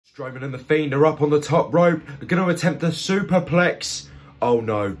Strowman and the Fiend are up on the top rope. They're going to attempt the superplex. Oh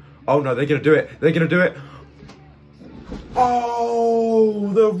no. Oh no, they're going to do it. They're going to do it.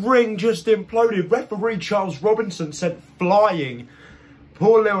 Oh, the ring just imploded. Referee Charles Robinson sent flying.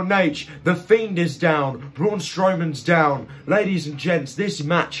 Poor little Nate. The Fiend is down. Braun Strowman's down. Ladies and gents, this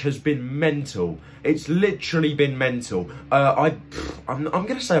match has been mental. It's literally been mental. I'm going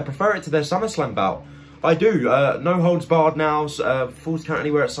to say I prefer it to their SummerSlam bout. I do. No holds barred now. Falls count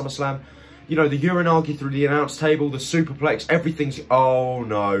anywhere at SummerSlam. You know, the Uranagi through the announce table, the superplex, everything's... Oh,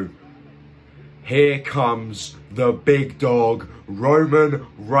 no. Here comes the big dog, Roman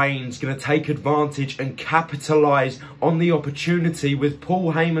Reigns, going to take advantage and capitalise on the opportunity with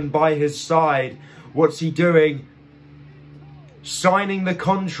Paul Heyman by his side. What's he doing? Signing the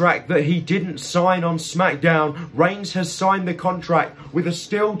contract that he didn't sign on SmackDown. Reigns has signed the contract with a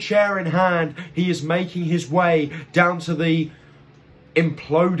steel chair in hand. He is making his way down to the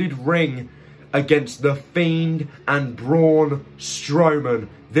imploded ring against the Fiend and Braun Strowman.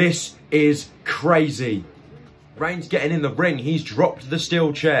 This is crazy. Reigns getting in the ring. He's dropped the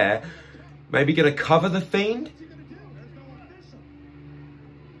steel chair. Maybe going to cover the Fiend?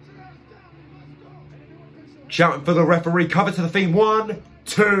 Shouting for the referee. Cover to the Fiend. 1,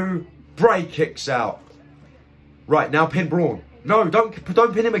 2, Bray kicks out. Right, now pin Braun. No, don't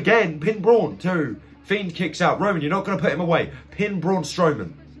pin him again. Pin Braun. 2. Fiend kicks out. Roman, you're not going to put him away. Pin Braun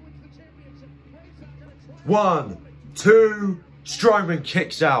Strowman. 1, 2, Strowman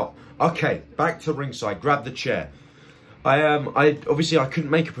kicks out. Okay, back to ringside. Grab the chair. Obviously I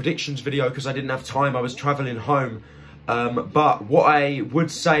couldn't make a predictions video because I didn't have time. I was travelling home. But what I would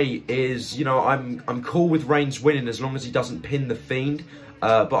say is, you know, I'm cool with Reigns winning as long as he doesn't pin the Fiend.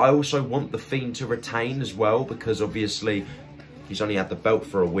 But I also want the Fiend to retain as well because obviously he's only had the belt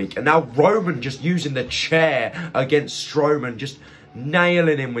for a week. And now Roman just using the chair against Strowman, just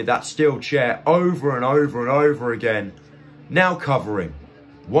nailing him with that steel chair over and over and over again. Now covering.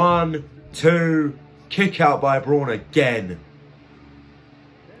 1, 2, kick out by Braun again.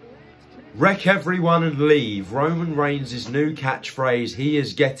 Wreck everyone and leave. Roman Reigns' new catchphrase. He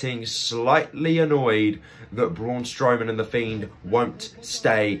is getting slightly annoyed that Braun Strowman and the Fiend won't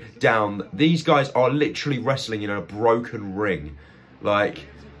stay down. These guys are literally wrestling in a broken ring. Like,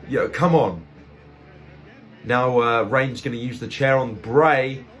 yeah, come on. Now Reigns going to use the chair on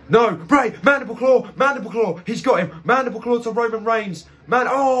Bray. No, Bray, mandible claw, he's got him, mandible claw to Roman Reigns,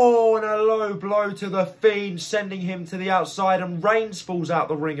 oh, and a low blow to the Fiend, sending him to the outside, and Reigns falls out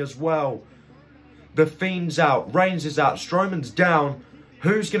the ring as well. The Fiend's out, Reigns is out, Strowman's down,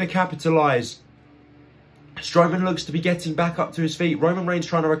 who's going to capitalise? Strowman looks to be getting back up to his feet, Roman Reigns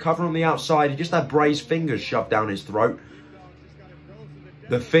trying to recover on the outside, he just had Bray's fingers shoved down his throat.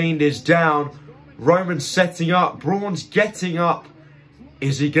 The Fiend is down, Roman's setting up, Braun's getting up.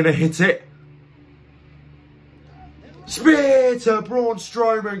 Is he going to hit it? Spear to Braun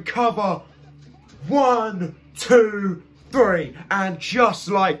Strowman, cover. 1, 2, 3. And just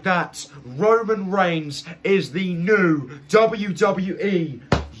like that, Roman Reigns is the new WWE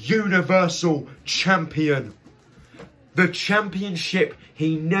Universal Champion. The championship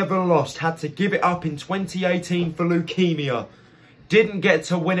he never lost. Had to give it up in 2018 for leukemia. Didn't get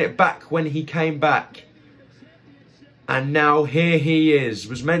to win it back when he came back. And now here he is.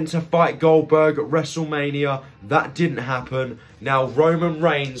 Was meant to fight Goldberg at WrestleMania. That didn't happen. Now Roman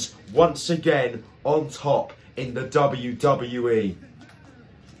Reigns once again on top in the WWE.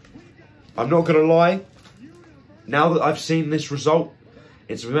 I'm not going to lie. Now that I've seen this result,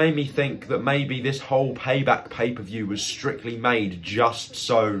 it's made me think that maybe this whole Payback pay-per-view was strictly made just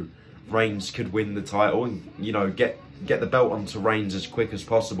so Reigns could win the title and, you know, get the belt onto Reigns as quick as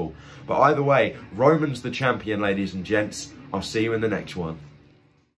possible. But either way, Roman's the champion, ladies and gents. I'll see you in the next one.